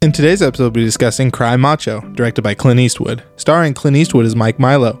In today's episode, we'll be discussing Cry Macho, directed by Clint Eastwood. Starring Clint Eastwood as Mike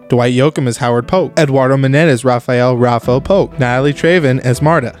Milo, Dwight Yoakam as Howard Polk, Eduardo Menezes as Rafael Raffo Polk, Natalie Traven as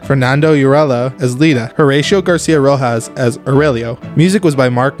Marta, Fernando Urella as Lita, Horatio Garcia Rojas as Aurelio. Music was by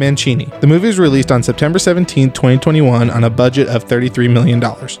Mark Mancini. The movie was released on September 17, 2021 on a budget of $33 million.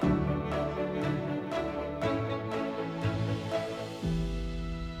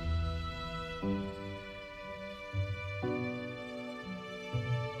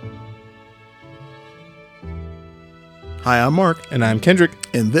 Hi, I'm Mark, And I'm Kendrick.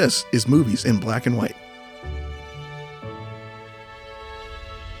 and this is Movies in Black and White.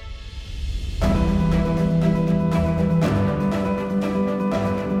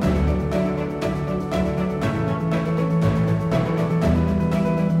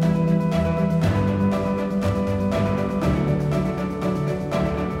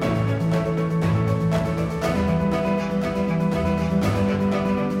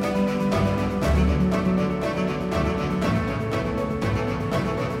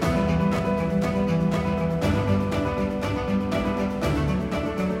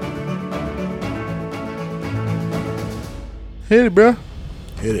 Hit it, bro.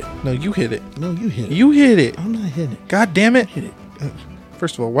 Hit it. No, you hit it. No, you hit it. You hit it. I'm not hitting it. God damn it. Hit it.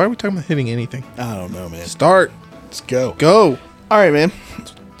 First of all, why are we talking about hitting anything? I don't know, man. Start. Let's go. Go. All right, man.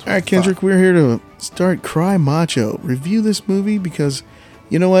 All right, Kendrick, we're here to start Cry Macho. Review this movie because,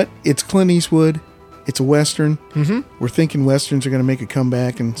 you know what? It's Clint Eastwood. It's a Western. Mm-hmm. We're thinking Westerns are going to make a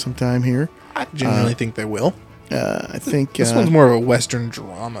comeback in some time here. I genuinely think they will. I think... This one's more of a Western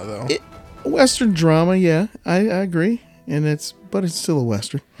drama, though. Western drama, yeah. I agree. But it's still a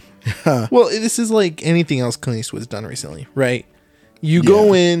Western. Well, this is like anything else Clint Eastwood's done recently, right? You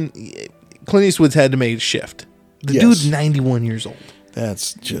go in, Clint Eastwood's had to make a shift. The Yes. dude's 91 years old.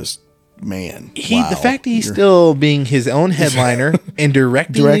 That's just, man. The fact that he's still being his own headliner and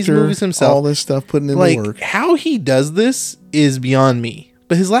directing these movies himself, all this stuff, putting in like the work. how he does this is beyond me.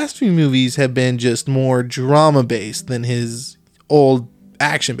 But his last few movies have been just more drama based than his old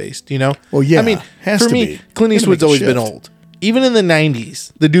action based. You know? Well, yeah, I mean, has for to me, be. Clint Gotta Eastwood's make a always been shift. old. Even in the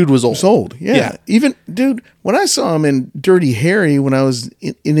 90s, the dude was old. It's old, yeah. Even, dude, when I saw him in Dirty Harry when I was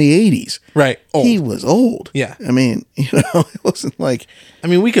in the 80s, Right. Old. he was old. Yeah. I mean, it wasn't like, I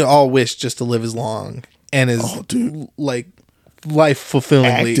mean, we could all wish just to live as long and as like life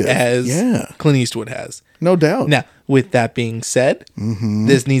fulfillingly Active. as Yeah. Clint Eastwood has. no doubt. Now, with that being said,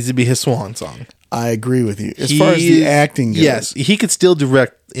 this needs to be his swan song. I agree with you. As far as the acting goes. yes, he could still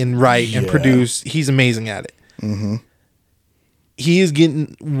direct and write and Yeah. produce. He's amazing at it. Mm-hmm. He is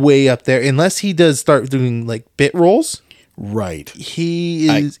getting way up there. Unless he does start doing like bit roles, Right. he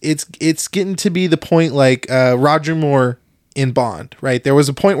is. It's getting to be the point like Roger Moore in Bond. Right, there was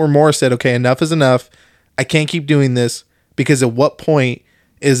a point where Moore said, "Okay, enough is enough. I can't keep doing this because at what point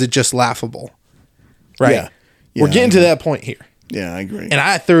is it just laughable?" Right. Yeah. We're Yeah, getting I to that point here. Yeah, I agree. And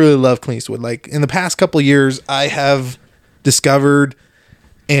I thoroughly love Clint Eastwood. Like in the past couple of years, I have discovered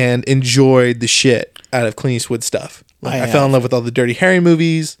and enjoyed the shit out of Clint Eastwood stuff. Like, I fell in love with all the Dirty Harry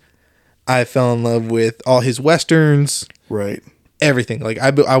movies. I fell in love with all his westerns. Right. Everything. Like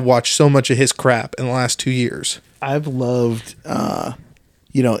I watched so much of his crap in the last 2 years. I've loved, The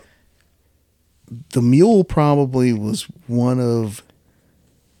Mule probably was one of,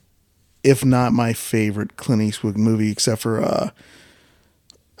 if not my favorite Clint Eastwood movie, except for,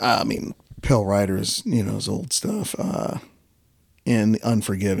 Pale Rider is, his old stuff, and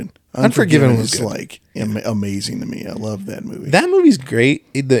Unforgiven. Unforgiven was is good. like amazing to me. I love that movie. That movie's great.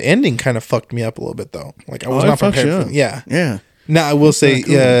 The ending kind of fucked me up a little bit though. Like I was it not fucks prepared you for up. it. Yeah. Yeah. Now I will say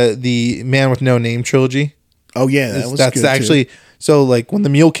kinda the Man with No Name trilogy. Oh yeah, that was That's good actually too. so. Like when The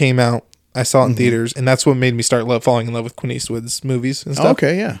Mule came out, I saw it in theaters, and that's what made me start falling in love with Clint Eastwood's movies and stuff.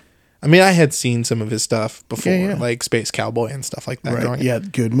 Okay, yeah. I mean, I had seen some of his stuff before, Yeah. like Space Cowboy and stuff like that. Right. growing up. Yeah,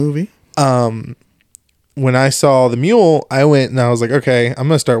 good movie. When I saw The Mule, I went and I was like, okay, I'm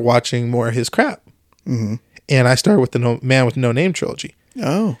gonna start watching more of his crap. Mm-hmm. And I started with the Man with No Name trilogy.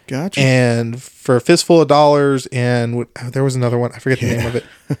 Oh, gotcha. And for a Fistful of Dollars, and there was another one. I forget the name of it.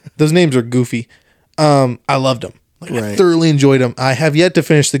 Those names are goofy. I loved them. Like, I Right. thoroughly enjoyed them. I have yet to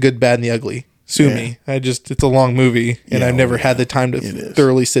finish The Good, Bad, and the Ugly. Sue Yeah. me. It's a long movie, and Yeah, I've never well, had the time to it is.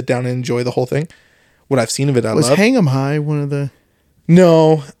 thoroughly sit down and enjoy the whole thing. What I've seen of it, I Was love. Hang 'em High one of the...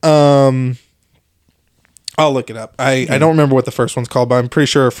 No. I'll look it up. I don't remember what the first one's called, but I'm pretty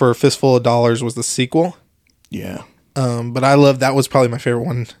sure For a Fistful of Dollars was the sequel. Yeah. But I love that was probably my favorite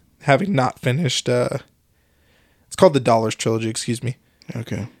one, having not finished. It's called the Dollars trilogy. Excuse me.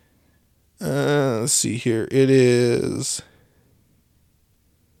 Okay. Let's see here. It is.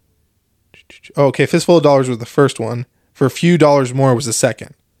 Oh, okay, Fistful of Dollars was the first one. For a Few Dollars More was the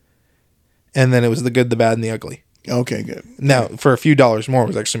second. and then it was The Good, the Bad, and the Ugly. Okay, good. Now, for a few dollars more,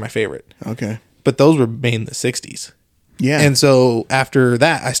 was actually my favorite. Okay. But those were made in the 60s. Yeah. And so after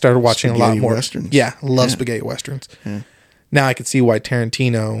that, I started watching Spaghetti a lot more. westerns. Yeah, I love spaghetti westerns. Yeah. Now I can see why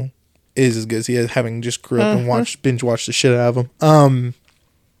Tarantino is as good as he is, having just grew up and binge watched the shit out of him.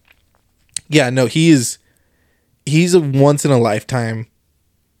 Yeah, no, he's a once in a lifetime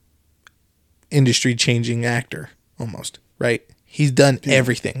industry changing actor almost, right? He's done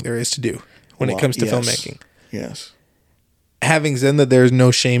everything there is to do when it comes to filmmaking. Yes. Having said that, there's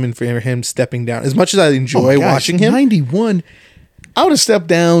no shame in for him stepping down. As much as I enjoy watching him, 91, I would have stepped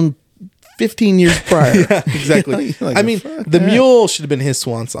down 15 years prior. Yeah, exactly. Like, I mean, The Mule should have been his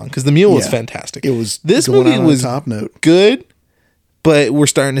swan song because The Mule was fantastic. It was. This going movie on was a top note. good, but we're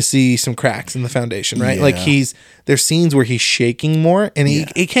starting to see some cracks in the foundation, right? Yeah. Like there's scenes where he's shaking more, and he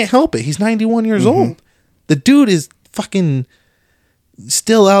can't help it. He's 91 years old. The dude is fucking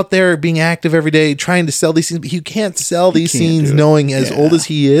still out there being active every day, trying to sell these scenes. But you can't sell these scenes knowing as old as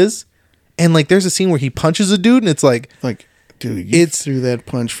he is. And like, there's a scene where he punches a dude, and it's like, dude, you threw that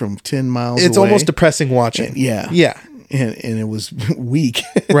punch from 10 miles away. It's almost depressing watching. Yeah. And it was weak.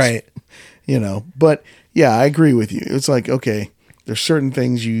 Right. But yeah, I agree with you. It's like, okay, there's certain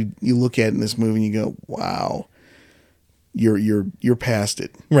things you look at in this movie and you go, wow, you're past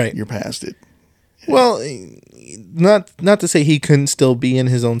it. Right. You're past it. Well, not to say he couldn't still be in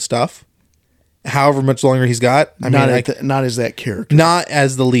his own stuff. However much longer he's got, Not as that character. Not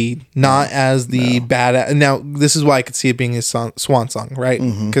as the lead, not as the badass. Now, this is why I could see it being his swan song, right?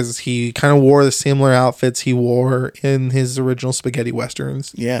 Because he kind of wore the similar outfits he wore in his original spaghetti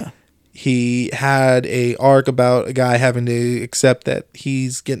westerns. Yeah. He had a arc about a guy having to accept that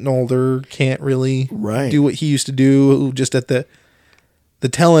he's getting older, can't really do what he used to do, just at the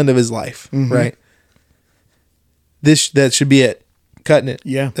tail end of his life, right? That should be it. Cutting it.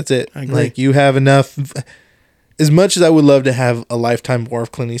 Yeah. That's it. I agree. Like, you have enough. As much as I would love to have a lifetime more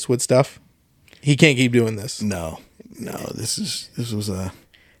of Clint Eastwood stuff, he can't keep doing this. No, this was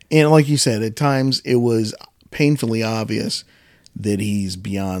and like you said, at times it was painfully obvious that he's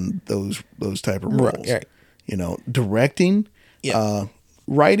beyond those type of roles. Right. Directing,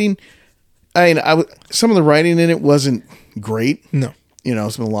 writing. I mean, some of the writing in it wasn't great. No. Some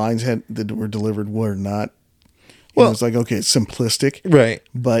of the lines that were delivered were not. Well, it's like, okay, it's simplistic. Right.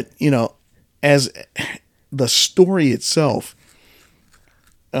 But, as the story itself,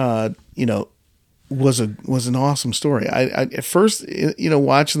 was an awesome story. I at first,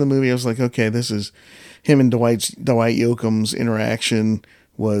 watching the movie, I was like, okay, this is him and Dwight Yoakam's interaction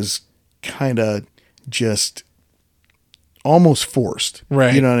was kind of just almost forced.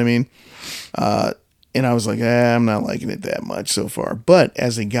 Right. You know what I mean? And I was like, I'm not liking it that much so far. But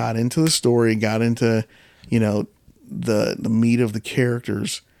as they got into the story, got into, the meat of the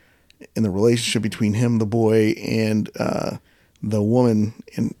characters and the relationship between him, the boy, and the woman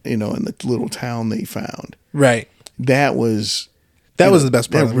in the little town they found. Right. That was the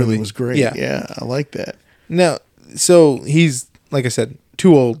best part of that the really movie. was great. Yeah, I like that. Now, so he's, like I said,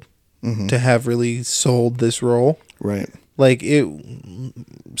 too old to have really sold this role. Right. Like,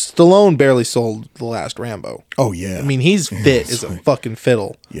 Stallone barely sold the last Rambo. Oh yeah. I mean, he's fit as a fucking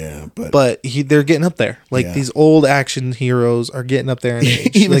fiddle. Yeah, but they're getting up there. Like, these old action heroes are getting up there in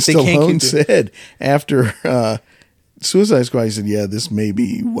age. Even like, Stallone said after Suicide Squad, he said, "Yeah, this may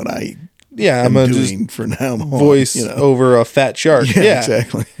be what I'm doing for now." Voice over a fat shark. Yeah,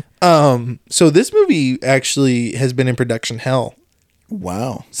 exactly. So this movie actually has been in production hell.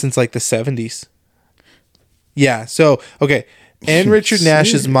 Wow. Since like the 70s. Yeah. So, okay. And Richard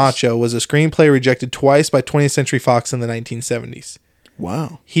Nash's Macho was a screenplay rejected twice by 20th Century Fox in the 1970s.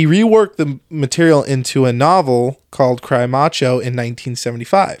 Wow. He reworked the material into a novel called Cry Macho in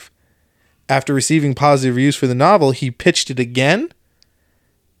 1975. After receiving positive reviews for the novel, he pitched it again,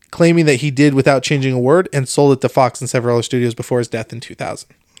 claiming that he did without changing a word, and sold it to Fox and several other studios before his death in 2000.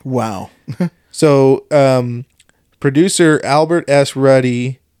 Wow. So, producer Albert S.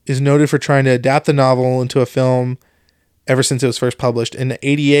 Ruddy is noted for trying to adapt the novel into a film ever since it was first published. In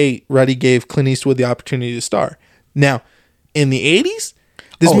 '88, Ruddy gave Clint Eastwood the opportunity to star. Now, in the '80s,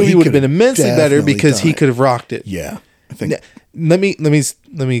 this movie would have been immensely better because he could have rocked it. Yeah, I think. Let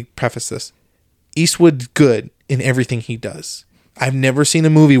me preface this. Eastwood's good in everything he does. I've never seen a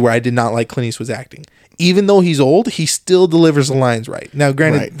movie where I did not like Clint Eastwood's acting. Even though he's old, he still delivers the lines right. Now,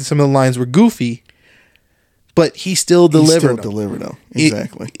 granted, some of the lines were goofy, but he still delivered them.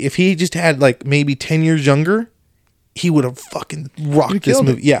 Exactly. If he just had like maybe 10 years younger, he would have fucking rocked this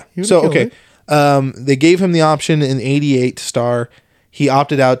movie. Yeah. So, okay. They gave him the option in '88 to star. He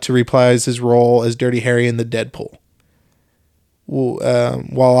opted out to reprise his role as Dirty Harry in the Deadpool.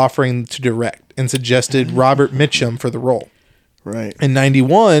 while offering to direct and suggested Robert Mitchum for the role. Right. In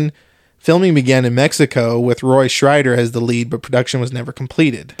 91, filming began in Mexico with Roy Scheider as the lead, but production was never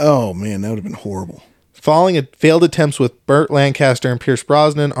completed. Oh, man, that would have been horrible. Following failed attempts with Burt Lancaster and Pierce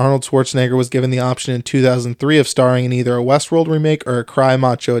Brosnan, Arnold Schwarzenegger was given the option in 2003 of starring in either a Westworld remake or a Cry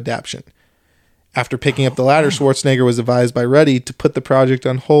Macho adaptation. After picking up the latter, Schwarzenegger was advised by Ruddy to put the project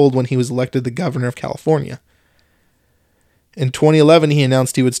on hold when he was elected the governor of California. In 2011, he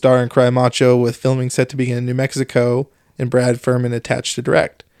announced he would star in Cry Macho, with filming set to begin in New Mexico and Brad Furman attached to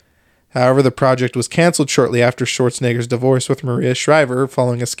direct. However, the project was canceled shortly after Schwarzenegger's divorce with Maria Shriver,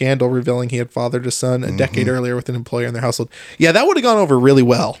 following a scandal revealing he had fathered a son a decade earlier with an employee in their household. Yeah, that would have gone over really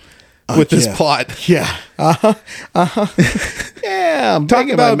well with this plot. Yeah. Yeah, I'm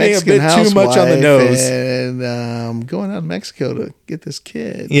Talking about being a bit too much on the nose. And I'm going out to Mexico to get this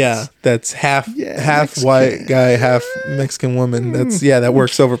kid. Yeah, that's half Mexican. white guy, half Mexican woman. That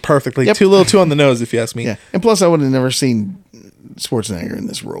works over perfectly. Yep. Too little too on the nose, if you ask me. Yeah, and plus I would have never seen Schwarzenegger in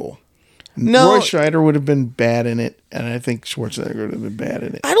this role. No. Roy Scheider would have been bad in it, and I think Schwarzenegger would have been bad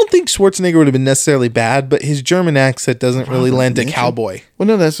in it. I don't think Schwarzenegger would have been necessarily bad, but his German accent doesn't really lend to cowboy. Well,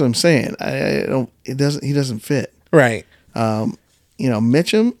 no, that's what I'm saying. I don't. It doesn't. He doesn't fit. Right.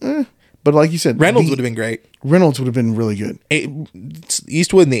 Mitchum, but like you said, Reynolds would have been great. Reynolds would have been really good.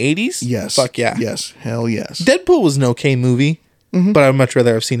 Eastwood in the 80s? Yes. Fuck yeah. Yes. Hell yes. Deadpool was an okay movie, but I'd much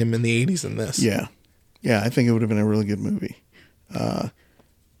rather have seen him in the 80s than this. Yeah. Yeah, I think it would have been a really good movie.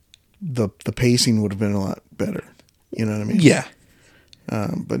 The pacing would have been a lot better. You know what I mean? Yeah.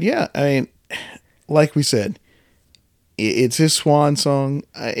 But yeah, I mean, like we said, it's his swan song.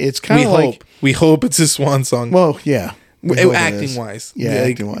 It's kind of like... We hope it's his swan song. Well, yeah. Acting wise. Yeah,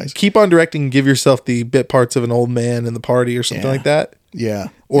 acting wise. Keep on directing and give yourself the bit parts of an old man in the party or something like that. Yeah.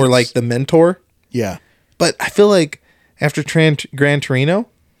 Or like the mentor. Yeah. But I feel like after Gran Torino,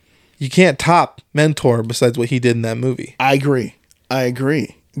 you can't top Mentor besides what he did in that movie. I agree.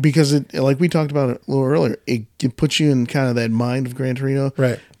 Because it, like we talked about it a little earlier, it puts you in kind of that mind of Gran Torino.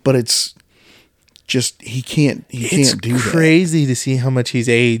 Right. But it's just, he can't do that. It's crazy to see how much he's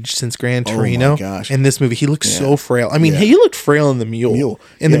aged since Gran Torino. Oh my gosh. In this movie, he looks so frail. I mean, he looked frail in The Mule.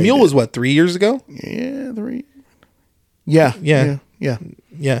 And The Mule was what, 3 years ago? Yeah, 3. Yeah. Yeah.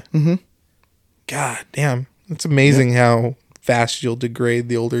 Mm-hmm. God damn. It's amazing how fast you'll degrade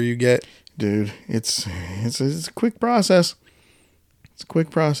the older you get. Dude, it's a quick process. It's a quick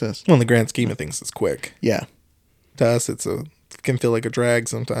process. Well, in the grand scheme of things, it's quick. Yeah. To us, it can feel like a drag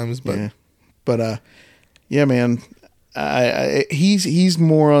sometimes, but... Yeah. But, yeah, man, he's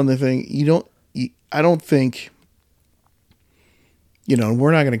more on the thing. I don't think,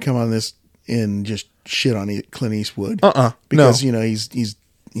 we're not going to come on this and just shit on Clint Eastwood. Because, no.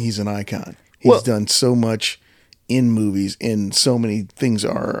 He's an icon. He's done so much in movies, and so many things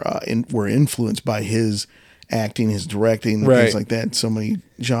were influenced by his acting, his directing, and things like that. So many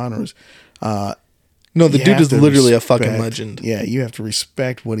genres. No, the dude is literally a fucking legend. Yeah, you have to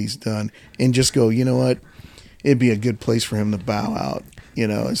respect what he's done and just go, you know what? It'd be a good place for him to bow out,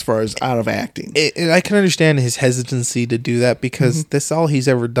 as far as out of acting. And I can understand his hesitancy to do that because that's all he's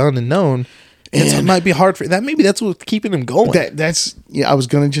ever done and known. And it might be hard for that. Maybe that's what's keeping him going. I was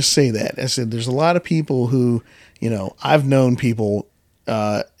going to just say that. I said, there's a lot of people who, I've known people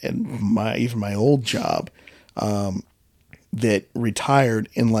in my old job that retired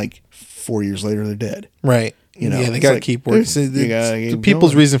and like 4 years later they're dead. Right. They got to keep working. It's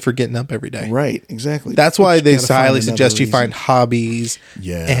people's reason for getting up every day. Right. Exactly. That's why they highly suggest you find hobbies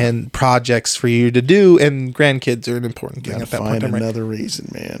and projects for you to do. And grandkids are an important thing at that point. Find another reason,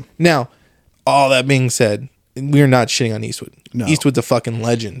 man. Now, all that being said, we're not shitting on Eastwood. No. Eastwood's a fucking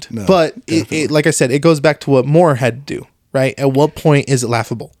legend. No, but it, like I said, it goes back to what Moore had to do, right? At what point is it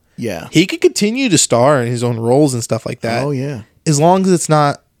laughable? Yeah. He could continue to star in his own roles and stuff like that. Oh, yeah. As long as it's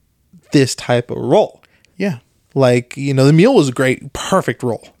not this type of role. Yeah. Like, The Mule was a great, perfect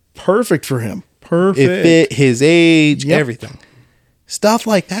role. Perfect for him. Perfect. It fit his age, everything. Stuff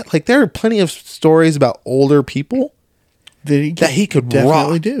like that. Like, there are plenty of stories about older people that he could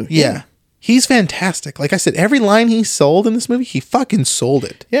definitely rock. do. Yeah. He's fantastic. Like I said, every line he sold in this movie, he fucking sold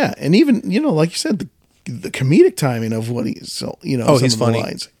it. Yeah. And even, like you said, the comedic timing of what he's he's funny.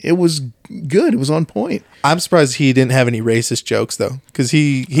 Lines. It was good. It was on point. I'm surprised he didn't have any racist jokes though, because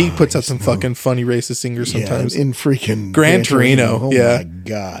he puts out some fucking funny racist singers sometimes. In freaking Gran Torino. Oh my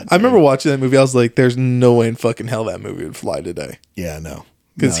god! I remember watching that movie. I was like, "There's no way in fucking hell that movie would fly today." Yeah, no,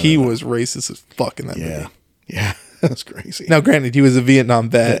 because he was racist as fuck in that movie. Yeah, that's crazy. Now, granted, he was a Vietnam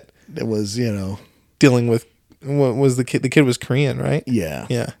vet. That was dealing with what was the kid? The kid was Korean, right? Yeah.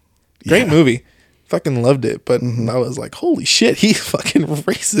 Great movie. fucking loved it, but I was like, holy shit, he's fucking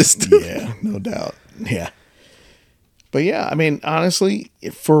racist. Yeah, no doubt. Yeah. But yeah, I mean, honestly,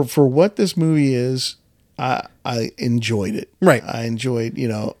 for what this movie is, I enjoyed it. Right. I enjoyed,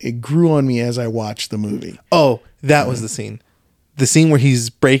 it grew on me as I watched the movie. Oh, that was the scene. The scene where he's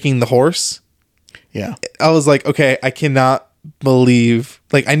breaking the horse. Yeah. I was like, okay, I cannot believe,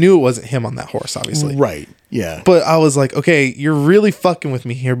 like, I knew it wasn't him on that horse, obviously. Right. Yeah. But I was like, okay, you're really fucking with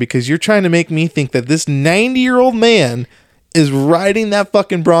me here because you're trying to make me think that this 90-year-old man is riding that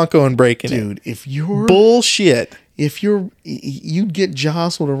fucking Bronco and breaking it. Dude, if you're Bullshit. you'd get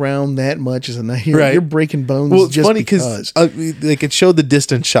jostled around that much as a night, Right. you're breaking bones. Well, it's just funny because. like it showed the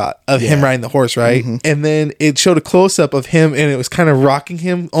distance shot of him Yeah. riding the horse, right? And then it showed a close up of him, and it was kind of rocking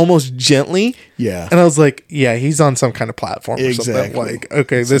him almost gently. Yeah. And I was like, yeah, he's on some kind of platform or something. Exactly. Like,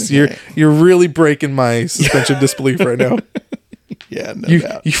 okay, It's you're like, you're really breaking my suspension of disbelief right now. Yeah, no You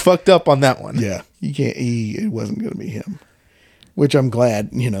doubt. you fucked up on that one. Yeah, you can't. It wasn't going to be him, which I'm glad.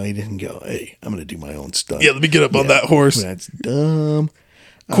 He didn't go. Hey, I'm going to do my own stunt. Yeah, let me get up on that horse. That's dumb.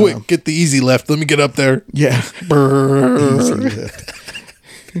 Quick, get the easy left. Let me get up there. Yeah, Brrr.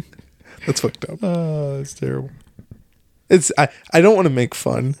 That's fucked up. oh, it's terrible. I don't want to make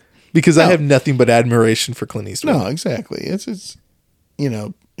fun because I have nothing but admiration for Clint Eastwood. No, exactly. It's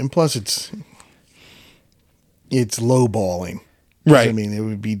and plus it's lowballing. Right. I mean, it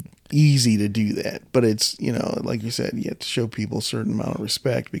would be easy to do that, but it's like you said, you have to show people a certain amount of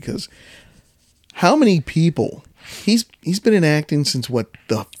respect because how many people he's been in acting since what,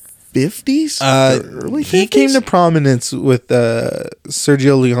 the 50s, early 50s? He came to prominence with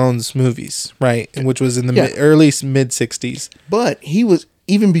Sergio Leone's movies, right? Which was in the early mid 60s. But he was,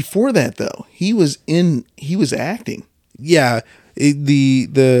 even before that though, he was acting. Yeah,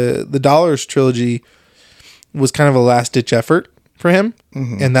 the Dollars trilogy was kind of a last ditch effort for him,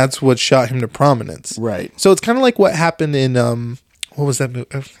 and that's what shot him to prominence. Right. So it's kind of like what happened in what was that movie?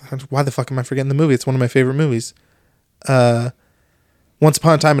 Why the fuck am I forgetting the movie? It's one of my favorite movies. Once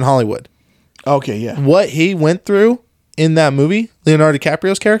Upon a Time in Hollywood. Okay, yeah. What he went through in that movie, Leonardo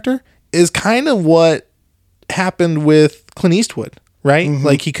DiCaprio's character, is kind of what happened with Clint Eastwood, right?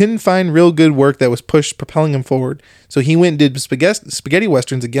 Like he couldn't find real good work that was propelling him forward. So he went and did spaghetti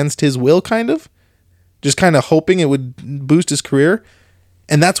westerns against his will, kind of. Just kind of hoping it would boost his career.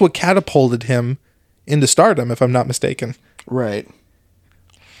 And that's what catapulted him into stardom, if I'm not mistaken. Right.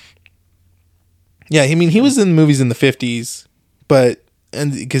 Yeah, I mean, he was in movies in the 50s,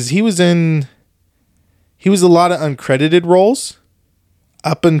 because he was a lot of uncredited roles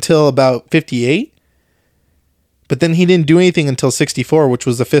up until about 58. But then he didn't do anything until 64, which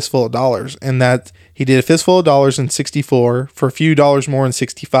was A Fistful of Dollars. And that he did A Fistful of Dollars in 64, for a few dollars more in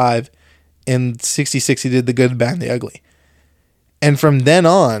 65. In 66, he did The Good, the Bad, and the Ugly. And from then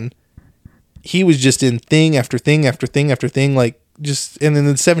on, he was just in thing after thing after thing after thing. And then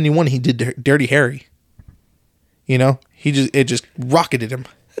in 71, he did Dirty Harry. It just rocketed him.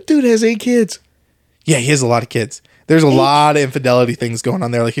 That dude has 8 kids. Yeah, he has a lot of kids. There's a lot of infidelity things going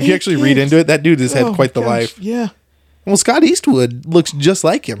on there. Like, if you actually read into it, that dude has had quite the life. Yeah. Well, Scott Eastwood looks just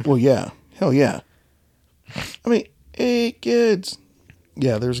like him. Well, yeah. Hell yeah. I mean, 8 kids.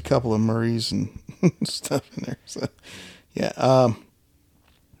 Yeah, there's a couple of Murrays and stuff in there. So, yeah.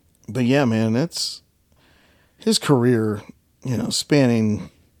 But yeah, man, that's his career, spanning,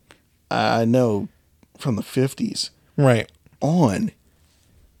 I know, from the 50s Right. on.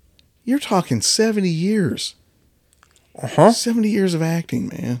 You're talking 70 years. 70 years of acting,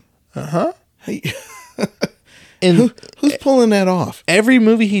 man. Hey, And who's pulling that off? every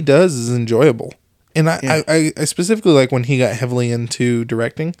movie he does is enjoyable. And I specifically like when he got heavily into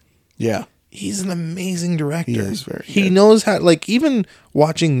directing. Yeah. He's an amazing director. He is very He good. knows how, even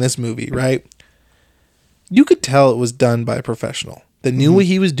watching this movie, right? You could tell it was done by a professional that knew what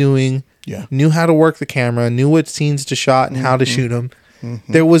he was doing, Yeah. knew how to work the camera, knew what scenes to shot and how to shoot them.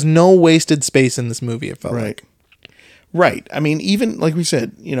 There was no wasted space in this movie, it felt like. Right. I mean, even like we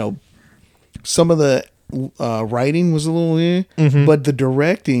said, some of the writing was a little, but the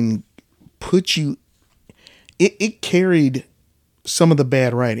directing put you. It carried some of the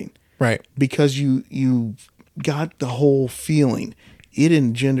bad writing, Right. because you got the whole feeling. It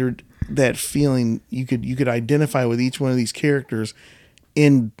engendered that feeling. You could identify with each one of these characters,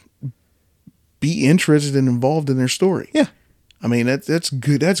 and be interested and involved in their story. Yeah. I mean, that's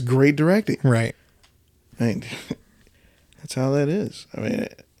good. That's great directing. Right. I mean, that's how that is. I mean,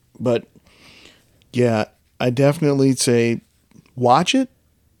 but yeah, I definitely say watch it.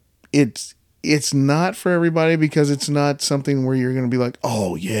 It's not for everybody because it's not something where you're going to be like,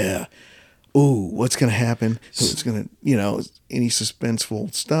 oh yeah, ooh, what's going to happen? What's going to, any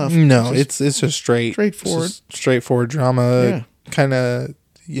suspenseful stuff. No, it's just straightforward. it's just straightforward drama. Yeah. Kind of,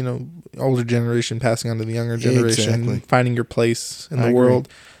 older generation passing on to the younger generation, Exactly. finding your place in I the agree. world.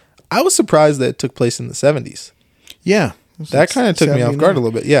 I was surprised that it took place in the 70s. Yeah. That kind of took me off guard a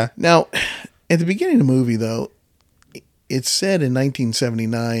little bit. Yeah. Now, at the beginning of the movie, though, it said in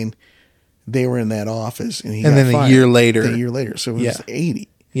 1979 they were in that office, and he got then fired. a year later. A year later, so it was Yeah. 80,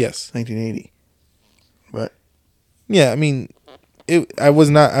 Yes. 1980. But Yeah. I mean, I was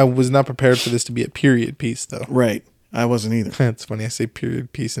not prepared for this to be a period piece, though. right, I wasn't either. It's funny. I say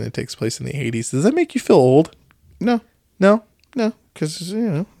period piece and it takes place in the 80s. Does that make you feel old? No, No? because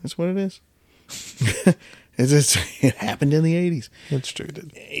that's what it is. It happened in the 80s. It's true,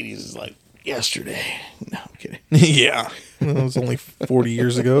 dude. The 80s is like yesterday. No, I'm kidding. Yeah. It was only 40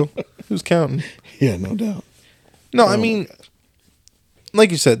 years ago. Who's counting? Yeah, no doubt. No, Oh I my mean,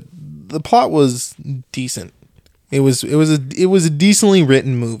 like you said, the plot was decent. It was a decently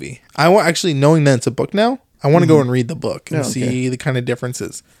written movie. Actually, knowing that it's a book now, I want to go and read the book and Oh, okay. see the kind of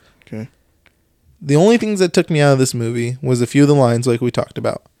differences. Okay. The only things that took me out of this movie was a few of the lines like we talked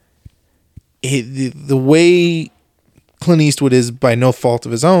about. The way Clint Eastwood is by no fault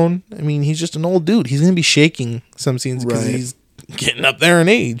of his own. I mean, he's just an old dude. He's going to be shaking some scenes because Right. he's getting up there in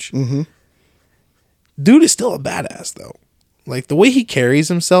age. Mm-hmm. Dude is still a badass, though. Like, the way he carries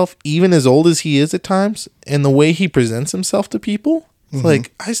himself, even as old as he is at times, and the way he presents himself to people, it's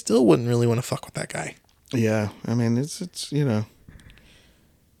like, I still wouldn't really want to fuck with that guy. Yeah, I mean, it's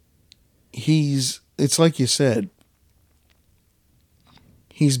it's like you said,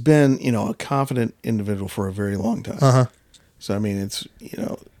 he's been, a confident individual for a very long time. Uh-huh. So, I mean, it's,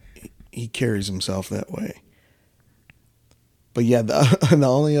 he carries himself that way. But yeah, the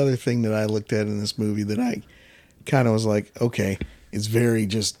only other thing that I looked at in this movie that I kind of was like, okay, it's very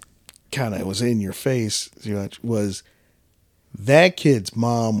just kind of was in your face, was that kid's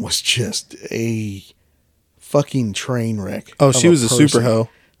mom was just a fucking train wreck. Oh, of she was a person. super hoe.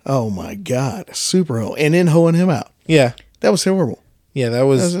 Oh my God, a super hoe. And then hoeing him out. Yeah. That was horrible. Yeah, that I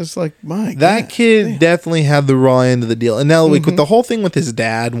was was... just like, my That God. kid definitely had the raw end of the deal. And now, like, with the whole thing with his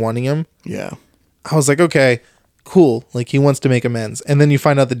dad wanting him, Yeah. I was like, okay, cool. Like, he wants to make amends. And then you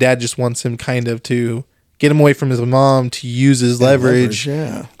find out the dad just wants him kind of to get him away from his mom to use his leverage.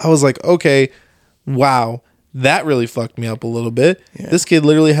 Yeah. I was like, okay, wow, that really fucked me up a little bit. Yeah. This kid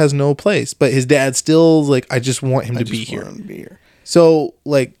literally has no place, but his dad still like, I just want him to be here. Want him to be here. So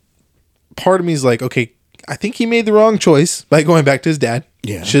like, part of me is like, okay, I think he made the wrong choice by going back to his dad.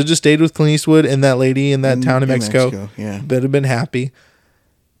 Yeah. Should have just stayed with Clint Eastwood and that lady in that town in Mexico. Yeah. Better have been happy.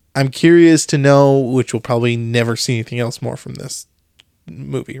 I'm curious to know, which we'll probably never see anything else more from this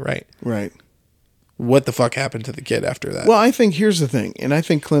movie, right? Right. What the fuck happened to the kid after that? Well, I think here's the thing, and I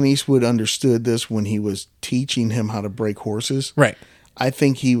think Clint Eastwood understood this when he was teaching him how to break horses. Right. I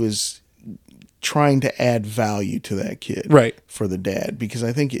think he was trying to add value to that kid, Right. for the dad, because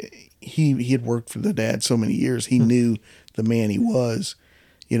I think he had worked for the dad so many years. He knew the man he was.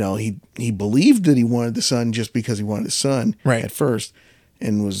 He believed that he wanted the son just because he wanted the son Right. at first,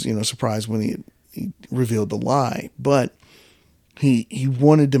 and was surprised when he revealed the lie. But he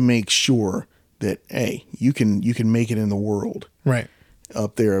wanted to make sure that, hey, you can make it in the world Right.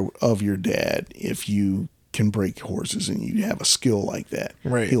 up there of your dad if you can break horses and you have a skill like that.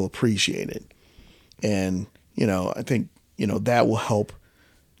 Right. He'll appreciate it. And, I think, that will help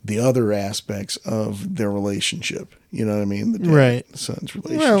the other aspects of their relationship. You know what I mean? The dad, Right. the son's Well,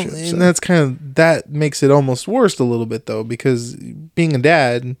 relationship. and So that's that makes it almost worse a little bit though, because being a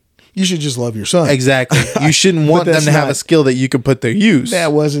dad, you should just love your son. exactly, you shouldn't want them that's to have a not- skill that you could put their use.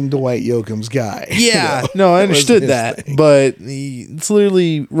 That wasn't Dwight Yoakam's guy. Yeah, You know? no, I That wasn't understood his that, thing. but it's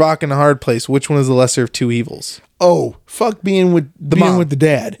literally rock in a hard place. Which one is the lesser of two evils? Oh, fuck being with mom. the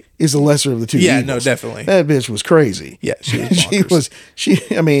dad is the lesser of the two Yeah, evils. no, definitely. That bitch was crazy. Yeah, she was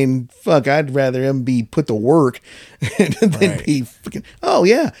bonkers. I mean, fuck, I'd rather him be put to work than Right. be freaking, oh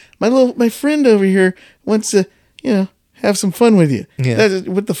yeah, my friend over here wants to, have some fun with you. Yeah.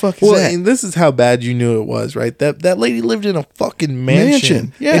 What the fuck is Well, that? and this is how bad you knew it was, right? That lady lived in a fucking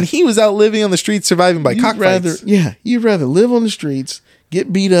mansion, Yeah. and he was out living on the streets, surviving by cockfights. You'd rather live on the streets,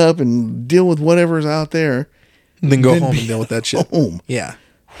 get beat up and deal with whatever's out there. Then go Then home be and deal with that shit. home. Yeah.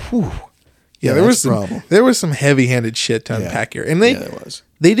 Whew. Yeah, that's the problem. there was some heavy-handed shit to Yeah. unpack here, and Yeah, there was.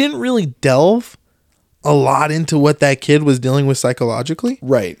 they didn't really delve a lot into what that kid was dealing with psychologically.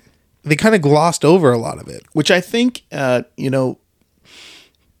 Right. They kind of glossed over a lot of it. Which I think, would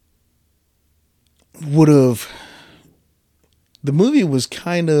have. The movie was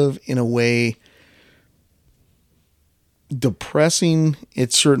kind of, in a way, depressing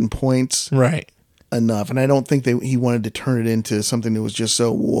at certain points Right. enough, and I don't think that he wanted to turn it into something that was just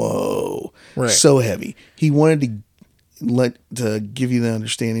so whoa, Right. so heavy. He wanted to give you the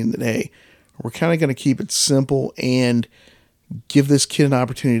understanding that, hey, we're kind of going to keep it simple and give this kid an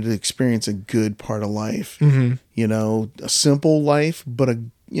opportunity to experience a good part of life. Mm-hmm. You know, a simple life, but a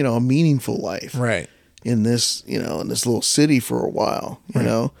meaningful life. Right. In this little city for a while. You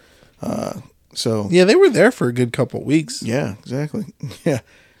know, so Yeah, they were there for a good couple weeks. yeah, exactly. Yeah.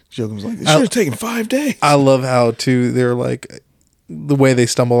 Joker was like, it should have taken 5 days. I love how too they're like the way they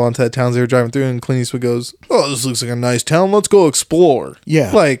stumble onto that town they were driving through, and Clint Eastwood goes, "Oh, this looks like a nice town. Let's go explore."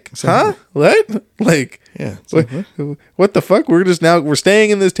 Yeah, like, exactly. huh? What? Like, Yeah, it's what, like, what the fuck? We're staying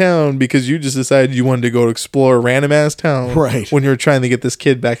in this town because you just decided you wanted to go explore a random ass town, Right. When you were trying to get this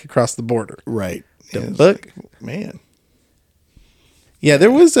kid back across the border, right. The Yeah, it's fuck? like, man. Yeah,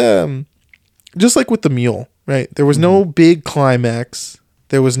 there was just like with the mule, right? There was no big climax.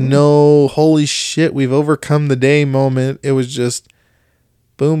 There was no holy shit, we've overcome the day moment. It was just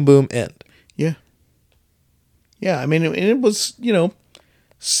boom, boom, end. Yeah. Yeah, I mean, it was,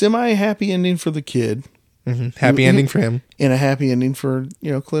 semi-happy ending for the kid Happy ending for him. and a happy ending for,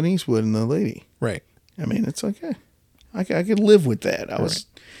 Clint Eastwood and the lady. Right. I mean, it's okay. I could live with that. I was,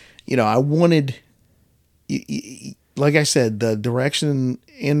 I wanted, like I said, the direction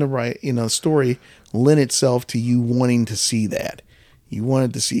and the story lent itself to you wanting to see that. You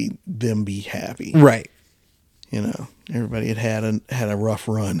wanted to see them be happy. Right. Everybody had a rough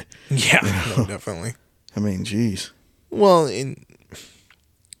run. Yeah, no, definitely. I mean, geez. Well, in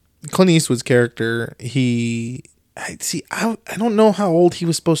Clint Eastwood's character, I don't know how old he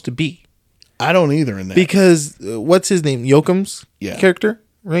was supposed to be. I don't either in that. Because what's his name? Yoakum's character,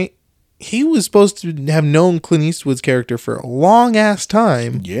 right? He was supposed to have known Clint Eastwood's character for a long ass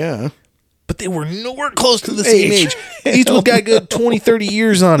time. Yeah. But they were nowhere close to the same age. Eastwood got good 20, 30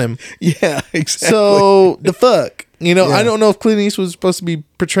 years on him. Yeah, exactly. So, the fuck? I don't know if Clint Eastwood was supposed to be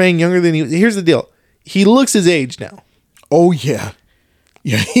portraying younger than he... Here's the deal. He looks his age now. Oh, yeah.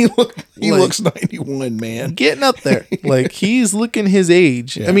 Yeah, he looks 91, man. Getting up there. Like, he's looking his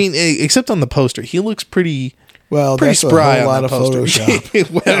age. Yeah. I mean, except on the poster. He looks pretty That's spry a whole on lot the of poster.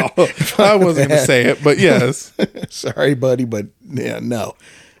 Photoshop. Well, I wasn't going to say it, but yes. Sorry, buddy, but yeah, no.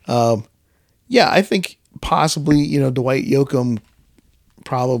 Yeah, I think possibly, Dwight Yoakam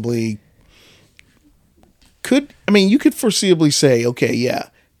probably could. I mean, you could foreseeably say, okay, yeah,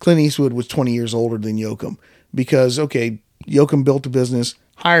 Clint Eastwood was 20 years older than Yoakam because, okay, Yoakam built a business,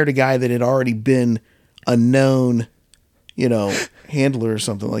 hired a guy that had already been a known, handler or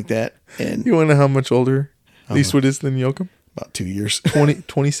something like that. And You want to know how much older Eastwood is than Yoakam? about 2 years.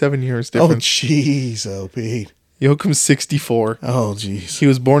 27 years Oh, difference. jeez. Oh, Pete. Yoakam's 64. Oh, jeez. He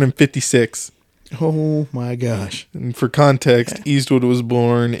was born in 56. Oh, my gosh. And for context, Eastwood was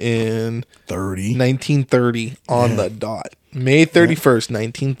born in 30. 1930 on the dot. May 31st,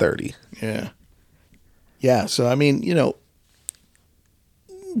 1930. Yeah. Yeah. So, I mean,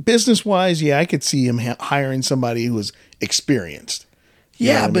 business wise, I could see him hiring somebody who was experienced. You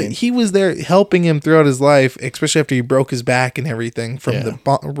know Yeah, what I but mean? he was there helping him throughout his life, especially after he broke his back and everything from Yeah.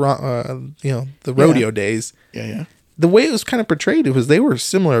 the rodeo days. Yeah. The way it was kind of portrayed, it was they were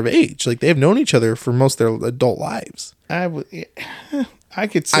similar of age. Like, they have known each other for most of their adult lives. I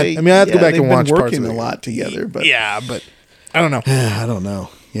could say. I mean, I have to go back they've and been watch parts working of a it. lot together, but Yeah, but I don't know. I don't know.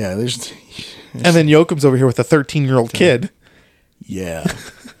 Yeah, there's. And then Yoakum's over here with a 13-year-old kid. Yeah.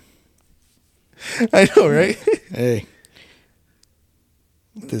 I know, right? Hey,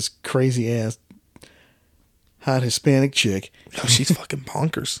 this crazy ass hot Hispanic chick. Oh, she's fucking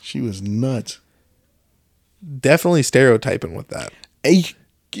bonkers. She was nuts. Definitely stereotyping with that. A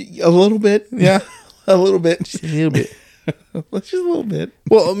little bit. Yeah. A little bit. Just a little bit. Just a little bit.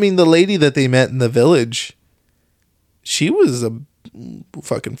 Well, I mean, the lady that they met in the village, she was a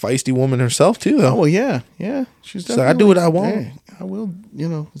fucking feisty woman herself, too, Oh, though. well, yeah. Yeah. She's So I do what I want. Hey, I will,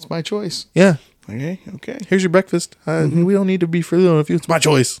 it's my choice. Yeah. Okay. Here's your breakfast. We don't need to be frugal with you. It's my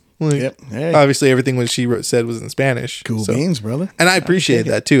choice. Like, Yep. Hey. Obviously, everything what she said was in Spanish. Cool so- beans, brother. And I appreciate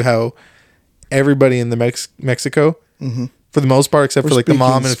that, too, how everybody in the Mexico, for the most part, except We're for like the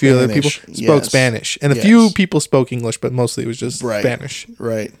mom speaking and a few other people, Spanish. spoke Yes. Spanish. And a Yes. few people spoke English, but mostly it was just Right. Spanish.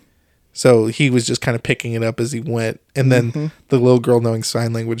 Right. So he was just kind of picking it up as he went. And then the little girl knowing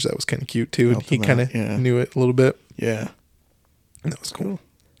sign language, that was kind of cute, too. And Helped he him kind out, of yeah. knew it a little bit. Yeah. And that was cool.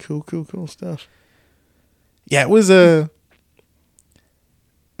 Cool stuff. Yeah, it was like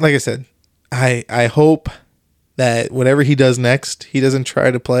I said, I hope that whatever he does next, he doesn't try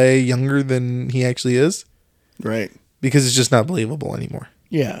to play younger than he actually is, Right. because it's just not believable anymore.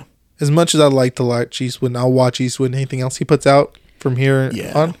 Yeah. as much as I like to watch Eastwood, and I'll watch Eastwood and anything else he puts out from here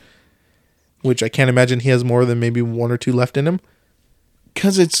on, which I can't imagine he has more than maybe 1 or 2 left in him.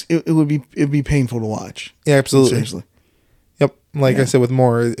 Because it'd be painful to watch. Yeah, absolutely. Seriously. Yep. Like I said, with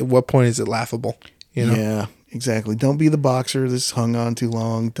more, at what point is it laughable? You know? Yeah, exactly. Don't be the boxer that's hung on too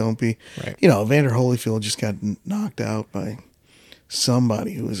long. Don't be, Right. Evander Holyfield just got knocked out by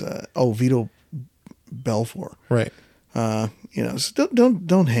somebody who was Vito Belfort. Right. So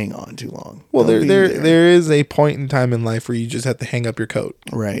don't hang on too long. Well, Don't be there is a point in time in life where you just have to hang up your coat.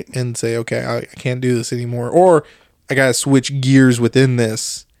 Right. And say, okay, I can't do this anymore. Or I got to switch gears within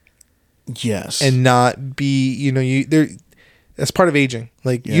this. Yes. And not be, that's part of aging.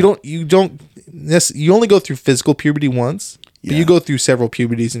 Like you only go through physical puberty once, but you go through several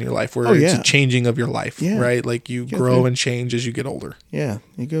puberties in your life where it's a changing of your life, right? Like you grow and change as you get older. Yeah.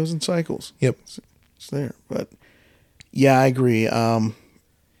 It goes in cycles. Yep. It's there. But yeah, I agree.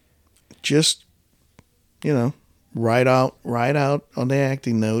 Just, write out on the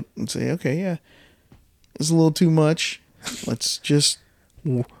acting note and say, okay, yeah, it's a little too much. Let's just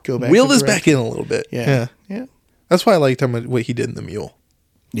go back. Wheel this back in a little bit. Yeah. That's why I liked what he did in The Mule.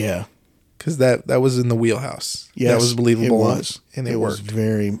 Yeah. Because that was in the wheelhouse. Yes, that was believable. It was. And it was worked.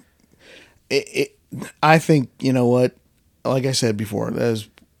 very... I think, you know what? Like I said before, that is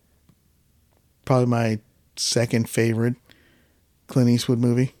probably my second favorite Clint Eastwood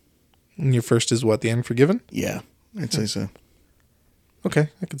movie. And your first is what, The Unforgiven? Yeah, I'd say so. Okay,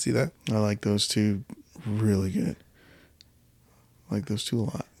 I can see that. I like those two really good. I like those two a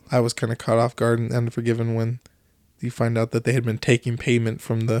lot. I was kind of caught off guard in Unforgiven when you find out that they had been taking payment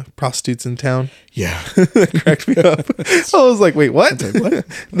from the prostitutes in town. Yeah. That cracked me up. I was like, wait, what? What?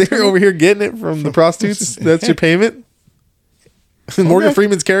 They're over here getting it from the prostitutes? That's your payment? And Morgan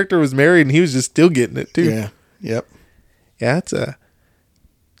Freeman's character was married and he was just still getting it too. Yeah. Yep. Yeah, that's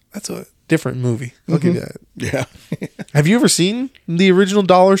a different movie. I'll give you that. Yeah. Have you ever seen the original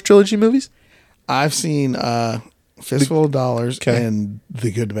Dollars trilogy movies? I've seen Fistful of Dollars and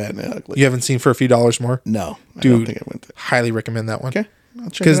The Good, the Bad, and the Ugly. You haven't seen For a Few Dollars More? No. Dude, I don't think I went there. Highly recommend that one. Okay. I'll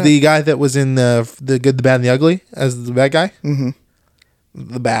check it Because out. the guy that was in the Good, the Bad, and the Ugly as the bad guy,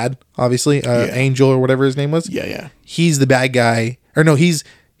 the bad, obviously, Angel or whatever his name was. Yeah. He's the bad guy. Or no, he's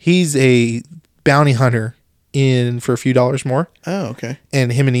a bounty hunter in For a Few Dollars More. Oh, okay.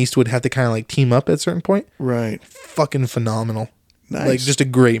 And him and Eastwood have to kind of like team up at a certain point. Right. Fucking phenomenal. Nice. Like just a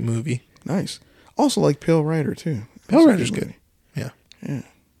great movie. Nice. Also like Pale Rider too. Pale Rider's good. Yeah. I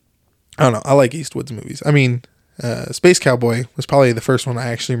don't know. I like Eastwood's movies. I mean, Space Cowboy was probably the first one I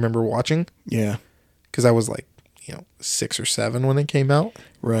actually remember watching. Yeah. Because I was like, 6 or 7 when it came out.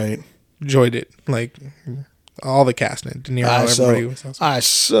 Right. Enjoyed it. Like all the cast in it. De Niro, everybody was awesome. I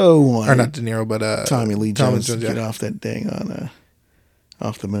so want Or not De Niro, but Tommy Lee Jones to yeah. get off that dang on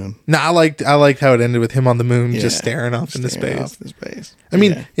off the moon. No, I liked how it ended with him on the moon just staring off into space. I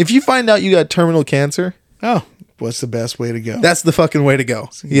mean, if you find out you got terminal cancer, what's the best way to go? that's the fucking way to go.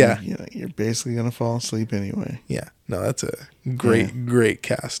 So yeah. You're basically gonna fall asleep anyway. Yeah. No, that's a great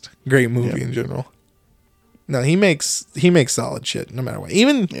cast. Great movie in general. No, he makes solid shit no matter what.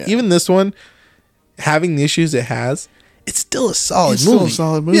 Even this one, having the issues it has, it's still a solid movie. Still a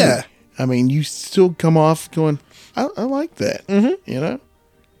solid movie. Yeah. I mean, you still come off going, I like that. Mm-hmm.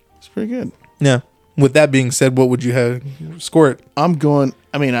 It's pretty good. Yeah. With that being said, what would you have score it? I'm going,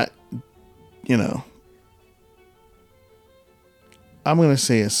 I'm going to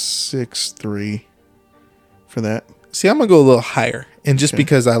say a 6.3 for that. See, I'm going to go a little higher. And just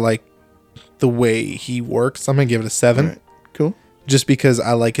because I like the way he works, I'm going to give it a 7. Right. Cool. Just because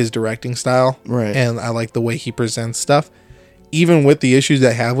I like his directing style. Right. And I like the way he presents stuff. Even with the issues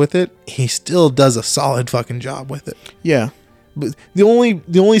I have with it, he still does a solid fucking job with it. Yeah. But the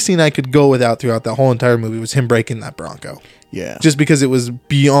only scene I could go without throughout the whole entire movie was him breaking that Bronco. Yeah. Just because it was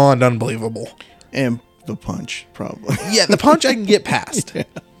beyond unbelievable. And the punch, probably. Yeah, the punch I can get past.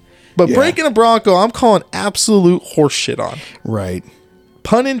 But breaking a Bronco, I'm calling absolute horse shit on. Right.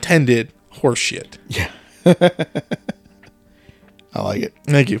 Pun intended, horse shit. Yeah. I like it.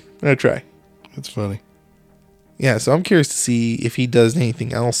 Thank you. I try. That's funny. Yeah, so I'm curious to see if he does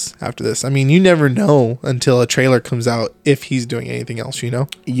anything else after this. I mean, you never know until a trailer comes out if he's doing anything else,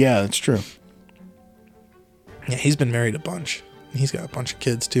 Yeah, that's true. Yeah, he's been married a bunch. He's got a bunch of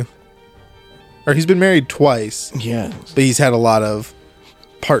kids, too. Or he's been married twice. Yeah. But he's had a lot of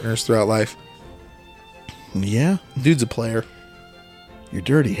partners throughout life. Yeah. Dude's a player. You're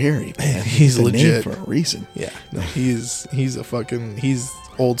Dirty Harry, man. He's the legit. name for a reason. Yeah. No, he's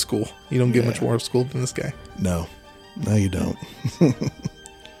old school. You don't get much more old school than this guy. No, you don't.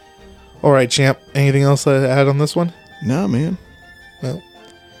 All right, champ. Anything else to add on this one? No, man. Well,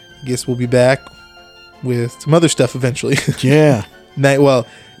 I guess we'll be back with some other stuff eventually. Yeah. Well,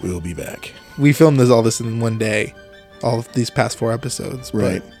 We'll be back. we filmed all this in one day, all of these past 4 episodes. But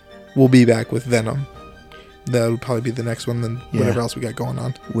Right. we'll be back with Venom. That'll probably be the next one, then Yeah. whatever else we got going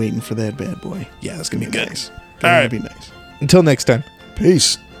on. Waiting for that bad boy. Yeah, it's going to be good. Nice. All right. Be nice. Until next time,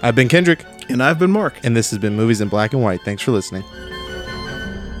 Peace. I've been Kendrick, And I've been Mark. And this has been Movies in Black and White. Thanks for listening.